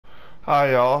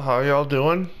Hi y'all, how y'all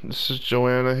doing? This is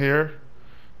Joanna here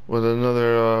with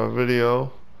another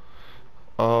video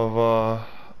of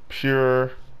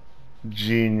pure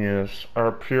genius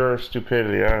or pure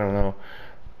stupidity. I don't know.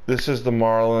 This is the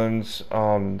Marlins.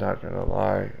 Not gonna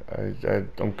lie,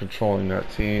 I'm controlling that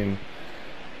team.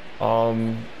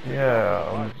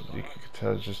 Yeah, you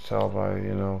could just tell by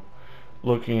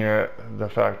looking at the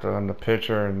fact that I'm the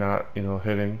pitcher and not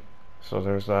hitting. So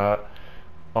there's that.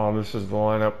 This is the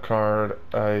lineup card.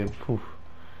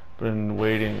 Been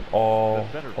waiting a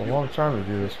long time to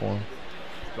do this one.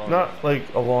 Not like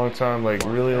a long time, like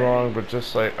really long, but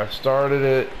just like I started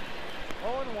it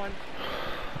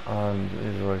on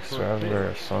either like Saturday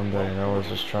or Sunday, and I was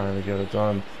just trying to get it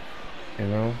done, you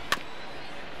know.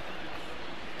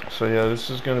 So yeah, this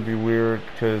is gonna be weird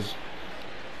because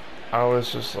I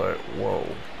was just like, whoa,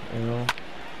 you know.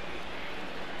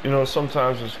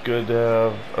 Sometimes it's good to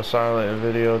have a silent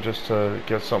video just to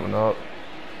get something up,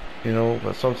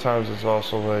 but sometimes it's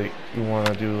also like you want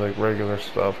to do like regular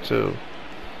stuff too,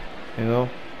 you know.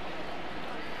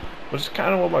 Which is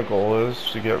kind of what my goal is,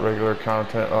 to get regular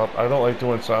content up. I don't like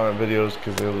doing silent videos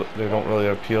because they don't really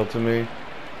appeal to me.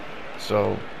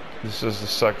 So this is the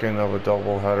second of a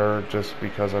double header just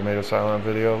because I made a silent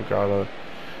video. Gotta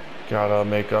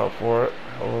make up for it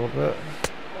a little bit.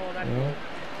 You know?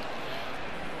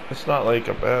 It's not like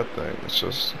a bad thing. It's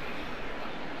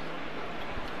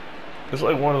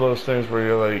like one of those things where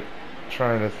you're like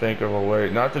trying to think of a way,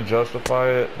 not to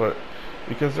justify it, but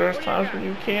because there's times when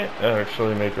you can't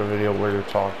actually make a video where you're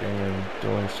talking and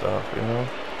doing stuff, you know?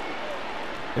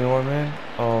 You know what I mean?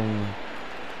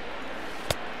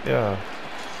 Yeah.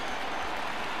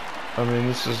 I mean,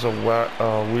 this is a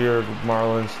weird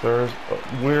Marlins Thursday,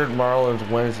 weird Marlins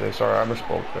Wednesday. Sorry, I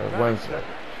misspoke there. Wednesday.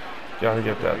 Gotta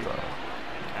get that done.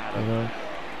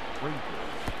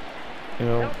 You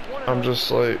know? I'm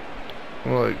just like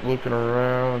looking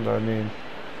around. I mean,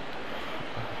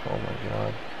 oh my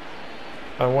God.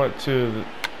 I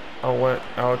went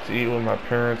out to eat with my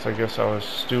parents. I guess I was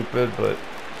stupid, but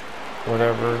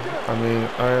whatever. I mean,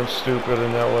 I am stupid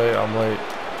in that way. I'm like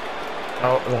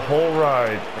out the whole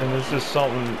ride, and this is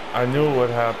something I knew would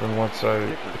happen once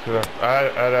I'd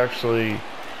actually,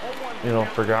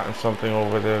 forgotten something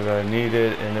over there that I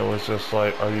needed, and it was just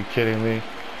like, are you kidding me?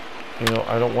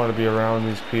 I don't want to be around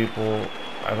these people.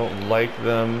 I don't like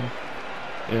them,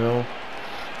 you know.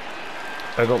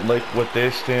 I don't like what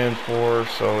they stand for,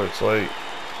 so it's like,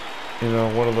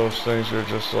 one of those things you're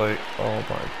just like, oh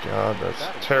my God, that's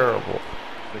terrible.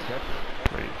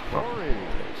 Wait,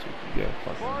 yeah,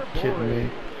 fucking kidding me?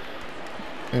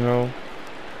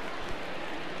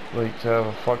 Like to have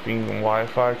a fucking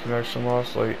Wi-Fi connection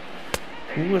loss, like,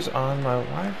 who is on my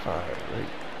Wi-Fi? Like,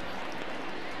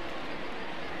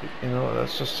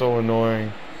 that's just so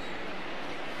annoying.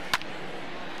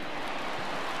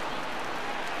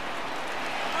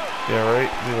 Yeah,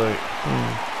 right? Be like,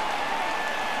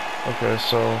 Okay,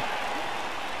 so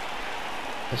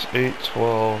it's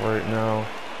 8:12 right now.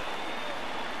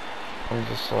 I'm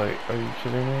just like, are you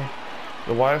kidding me?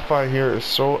 The Wi-Fi here is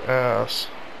so ass.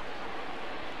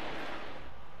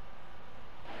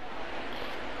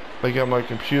 I got my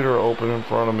computer open in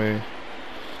front of me.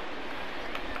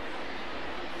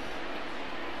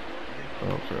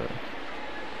 Okay.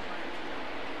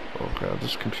 Oh God,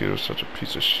 this computer is such a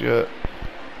piece of shit.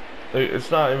 It's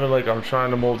not even like I'm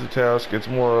trying to multitask. It's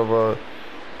more of a,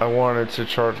 I wanted to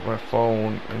charge my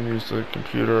phone and use the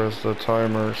computer as the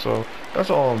timer. So that's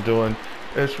all I'm doing.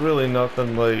 It's really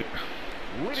nothing like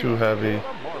too heavy.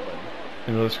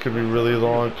 This could be really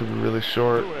long, it could be really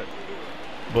short.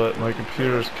 But my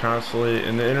computer is constantly,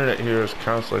 and the internet here is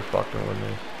constantly fucking with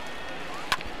me.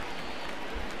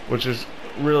 Which is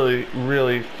really,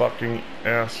 really fucking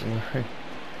asinine.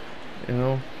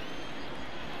 It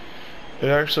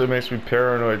actually makes me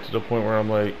paranoid to the point where I'm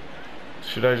like,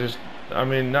 should I just, I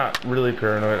mean, not really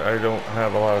paranoid. I don't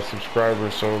have a lot of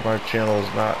subscribers, so my channel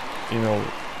is not,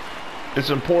 it's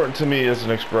important to me as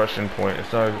an expression point.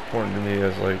 It's not important to me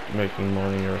as like making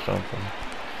money or something.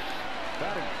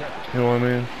 You know what I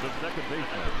mean?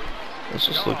 Let's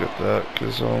just look at that,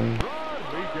 because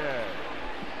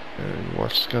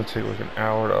watch, it's gonna take like an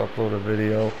hour to upload a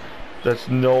video that's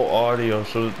no audio,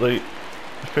 so like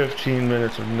 15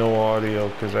 minutes of no audio,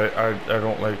 because I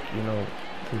don't like,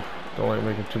 don't like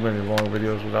making too many long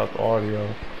videos without the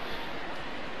audio.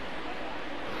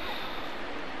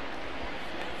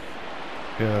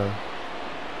 Yeah,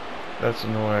 that's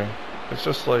annoying. It's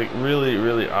just like really,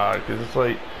 really odd, because it's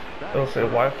like it'll say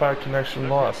Wi-Fi connection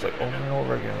lost like over and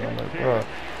over again. I'm like, bro,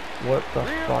 what the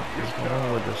fuck is going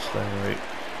on with this thing? Like,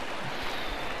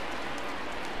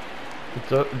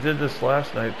 It did this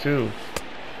last night too,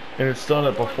 and it's done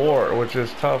it before, which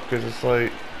is tough because it's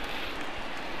like,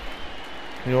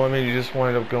 you know what I mean? You just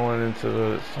wind up going into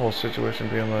the whole situation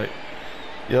being like,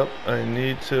 yep, I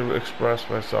need to express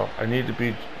myself. I need to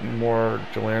be more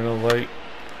Joanna-like,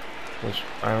 which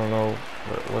I don't know,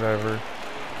 but whatever.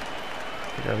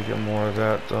 I gotta get more of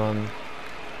that done.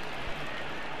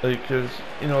 Like, cause,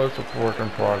 you know, it's a work in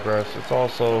progress. It's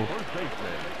also,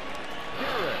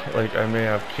 like, I may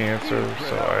have cancer,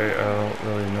 so I don't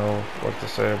really know what to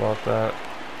say about that.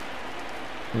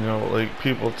 You know, like,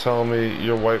 people tell me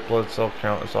your white blood cell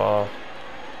count is off.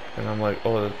 And I'm like,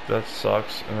 oh, that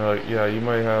sucks. And they're like, yeah, you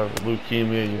might have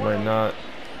leukemia, you might not.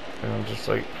 And I'm just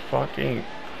like, fucking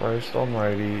Christ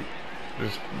almighty.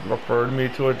 Just refer me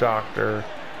to a doctor.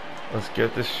 Let's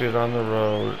get this shit on the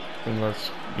road. And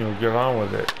let's, you know, get on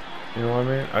with it. You know what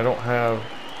I mean? I don't have,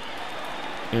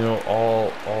 you know,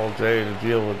 all day to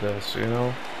deal with this, you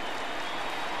know?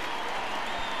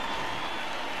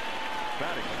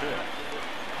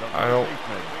 I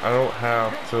don't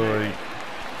have to, like,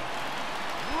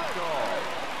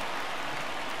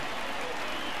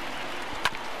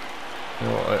 you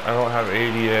know, I don't have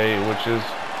ADA, which is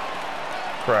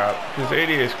crap. Because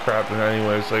ADA is crap in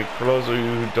anyways. Like, for those of you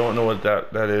who don't know what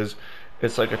that is,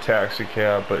 it's like a taxi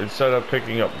cab, but instead of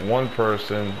picking up one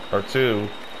person or two,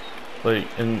 like,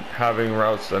 and having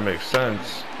routes that make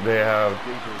sense, they have,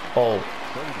 oh,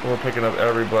 we're picking up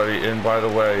everybody, and by the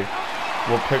way,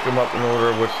 we'll pick them up in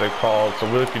order in which they called,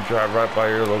 so we can drive right by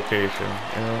your location,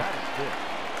 you know?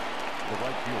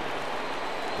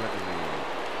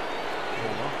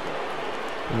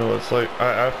 You know, it's like,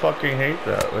 I fucking hate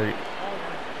that. Like,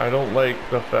 I don't like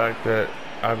the fact that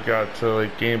I've got to,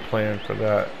 like, game plan for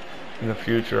that in the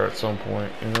future at some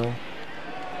point, you know?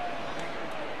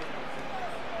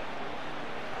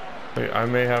 Like, I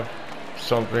may have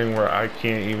something where I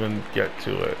can't even get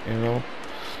to it, you know?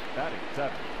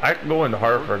 I can go into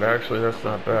Hartford, actually, that's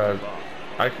not bad.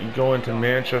 I can go into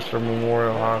Manchester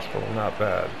Memorial Hospital, not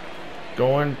bad.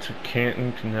 Going to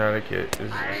Canton, Connecticut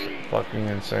is fucking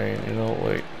insane, you know,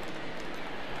 like,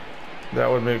 that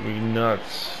would make me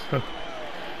nuts.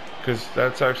 Because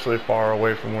that's actually far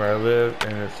away from where I live,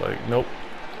 and it's like, nope,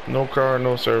 no car,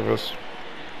 no service.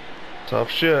 Tough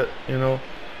shit, you know?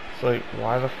 It's like,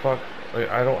 why the fuck, like,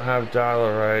 I don't have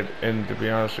dial-a-ride, and to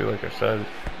be honest with you, like I said,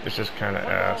 it's just kind of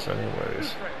ass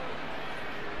anyways.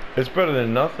 It's better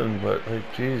than nothing, but, like,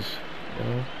 geez, you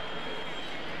know?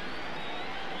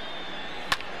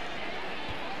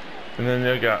 And then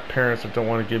they got parents that don't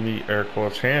want to give me, air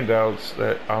quotes, handouts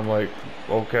that I'm like,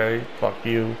 okay, fuck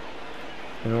you.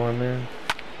 You know what I mean?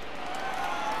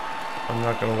 I'm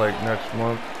not gonna, like, next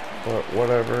month, but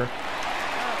whatever.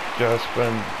 Gotta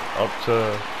spend up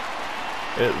to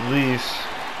at least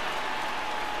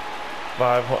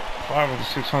 $500 to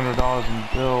 $600 in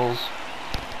bills.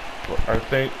 But I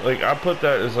think, like, I put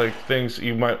that as, like, things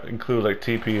you might include, like,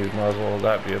 TPs, might as well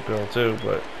that be a bill too,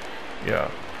 but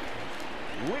yeah.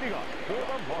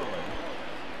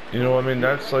 You know what I mean?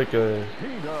 That's like a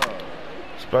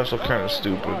special kind of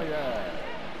stupid.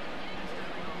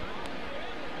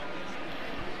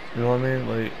 You know what I mean?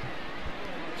 Like,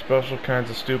 special kinds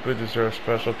of stupid deserve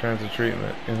special kinds of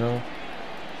treatment, you know?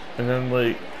 And then,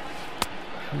 like,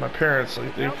 my parents,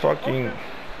 like,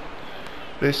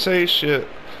 they say shit,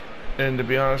 and to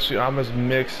be honest with you, I'm as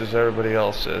mixed as everybody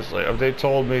else is. Like, if they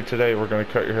told me today we're gonna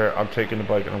cut your hair, I'm taking the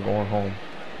bike and I'm going home,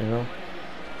 you know?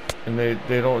 And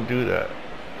they don't do that.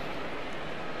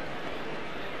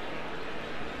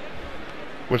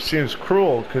 Which seems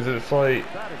cruel, because it's like,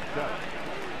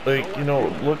 you know,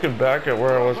 looking back at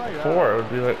where I was before, it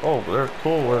would be like, oh, they're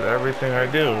cool with everything I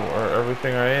do, or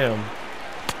everything I am.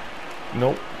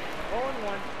 Nope.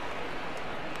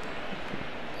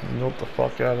 Nope the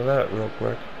fuck out of that real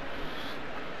quick.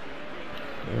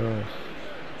 Yeah.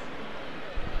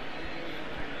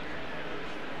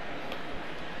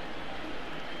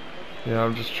 Yeah,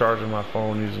 I'm just charging my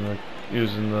phone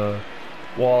using the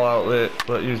wall outlet,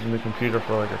 but using the computer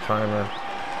for like a timer.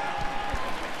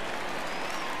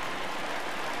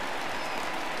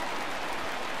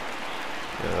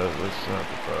 Yeah, that's not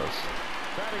the best.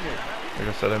 Like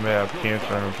I said, I may have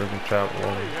cancer and I'm drinking tap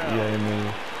water. Yeah,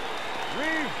 me.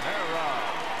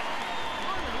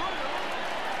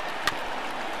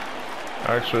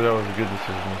 Actually, that was a good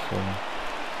decision this one.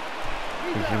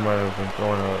 Because he might have been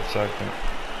throwing out at second.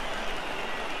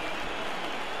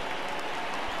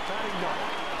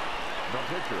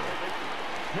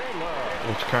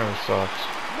 Which kind of sucks.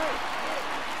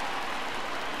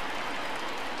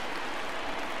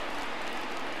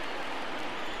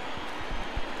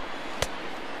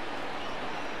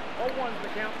 Oh, one's the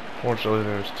count. Fortunately,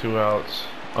 there's 2 outs.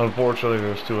 Unfortunately,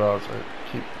 there's 2 outs.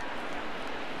 I keep...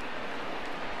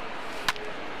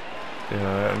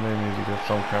 Yeah, I may need to get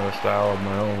some kind of style of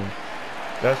my own.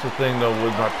 That's the thing though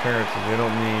with my parents is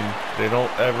they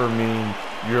don't ever mean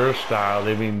your style,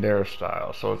 they mean their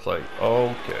style. So it's like,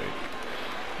 okay.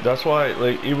 That's why,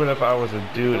 like, even if I was a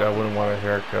dude, I wouldn't want a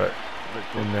haircut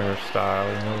in their style,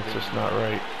 you know, it's just not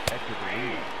right.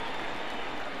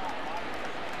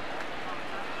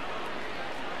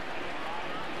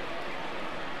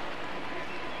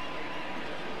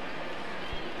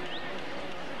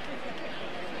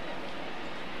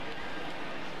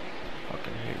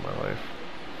 Fucking hate my life.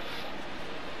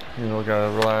 You know, gotta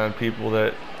rely on people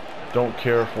that don't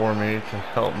care for me to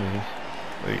help me.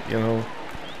 Like, you know.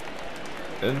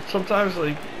 And sometimes,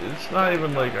 like, it's not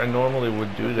even like I normally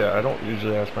would do that. I don't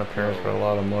usually ask my parents for a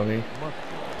lot of money.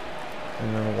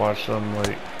 And then watch them,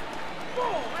 like,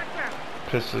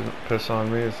 piss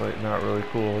on me. It's, like, not really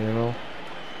cool, you know?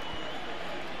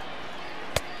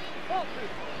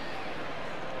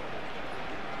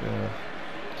 Yeah.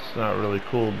 It's not really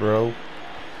cool, bro.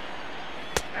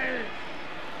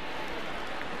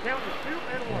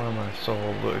 Why am I so,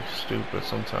 like, stupid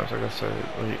sometimes? Like I said,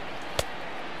 like,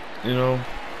 you know?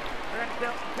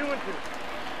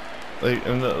 Like,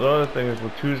 and the other thing is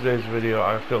with Tuesday's video,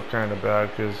 I feel kind of bad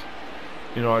because,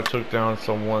 you know, I took down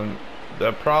someone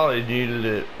that probably needed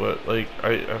it, but, like,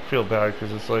 I feel bad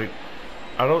because it's like,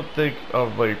 I don't think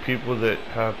of, like, people that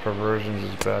have perversions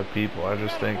as bad people. I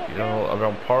just think, you know, if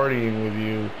I'm partying with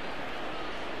you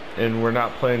and we're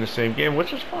not playing the same game,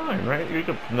 which is fine, right? You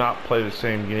could not play the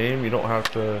same game. You don't have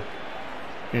to,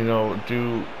 you know,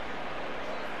 do,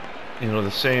 you know,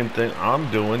 the same thing I'm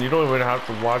doing. You don't even have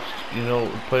to watch, you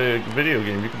know, play a video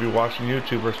game. You could be watching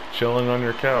YouTube or chilling on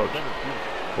your couch.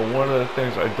 But one of the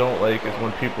things I don't like is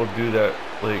when people do that,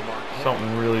 like,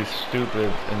 something really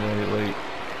stupid and they, like,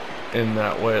 in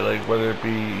that way, like, whether it be,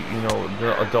 you know,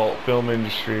 the adult film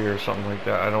industry or something like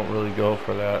that. I don't really go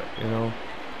for that, you know?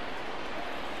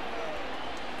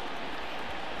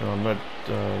 You know, I'm not,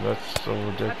 that's so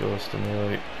ridiculous to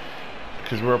me, like,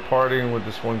 because we were partying with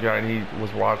this one guy and he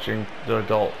was watching the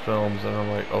adult films and I'm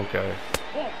like, okay,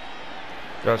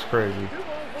 that's crazy.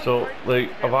 So,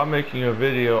 like, if I'm making a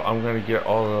video, I'm gonna get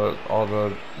all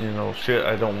the, you know, shit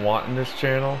I don't want in this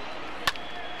channel,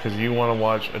 because you want to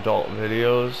watch adult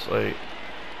videos, like,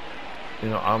 you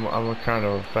know, I'm kind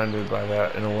of offended by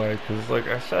that in a way, because, like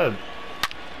I said,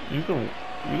 you can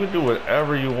do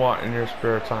whatever you want in your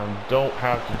spare time. Don't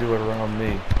have to do it around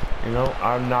me. You know,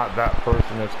 I'm not that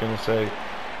person that's gonna say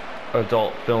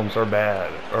adult films are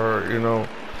bad, or, you know,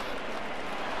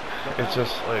 it's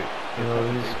just like, you know,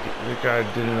 the guy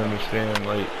didn't understand,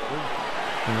 like,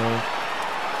 you know,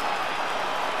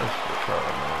 that's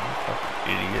retarded, man,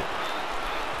 fucking idiot.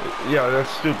 Yeah,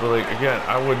 that's stupid. Like, again,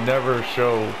 I would never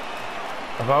show,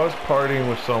 if I was partying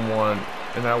with someone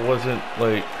and I wasn't,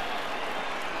 like,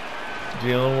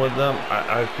 dealing with them,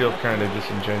 I feel kind of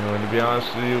disingenuous. To be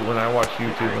honest with you, when I watch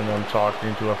YouTube and I'm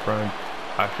talking to a friend,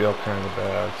 I feel kind of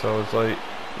bad. So it's like,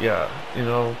 yeah, you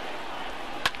know.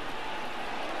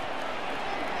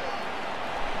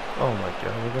 Oh my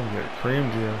god, we're gonna get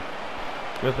creamed here.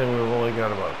 Good thing we've only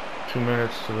got about 2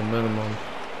 minutes to the minimum.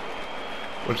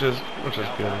 Which is good,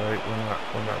 right?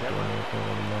 We're not doing anything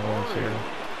with the Marlins here.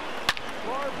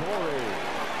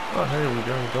 Oh hey, we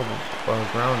got a double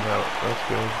ground out. That's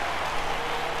good.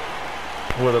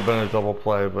 Would have been a double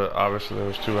play, but obviously there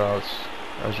was 2 outs,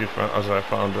 as I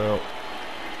found out.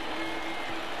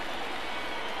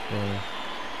 Yeah.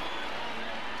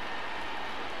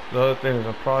 The other thing is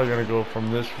I'm probably gonna go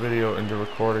from this video into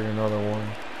recording another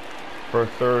one for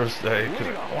Thursday, because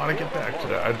I want to get back to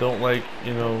that. I don't like,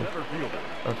 you know,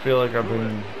 I feel like I've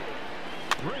been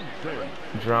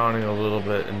drowning a little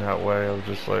bit in that way of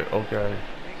just like, okay,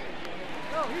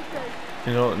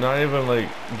 you know, not even like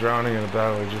drowning in a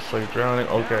bad way, just like drowning,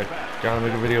 okay, gotta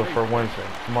make a video for Wednesday.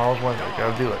 Tomorrow's Wednesday,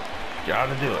 gotta do it. You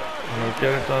know,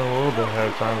 get it done a little bit ahead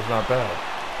of time, it's not bad.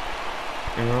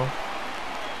 You know?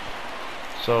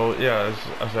 So yeah,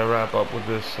 as I wrap up with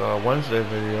this Wednesday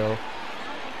video,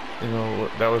 you know,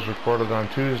 that was recorded on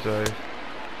Tuesday.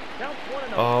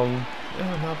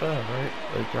 Yeah, not bad, right?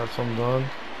 Like, got some done.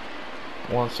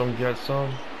 Want some, get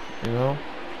some, you know?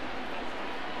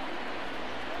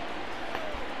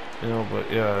 You know,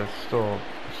 but yeah, it's still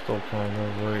kind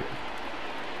of like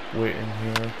waiting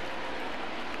here.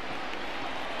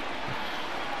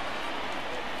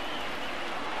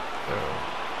 So.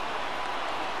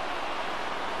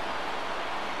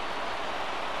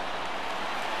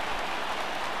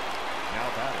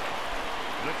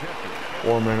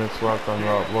 4 minutes left on the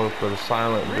upload for the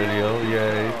silent video.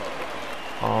 Yay.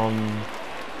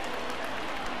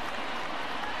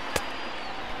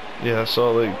 Yeah,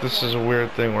 so like this is a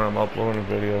weird thing where I'm uploading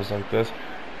videos like this.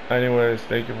 Anyways,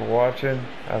 thank you for watching.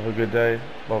 Have a good day.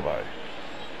 Bye bye.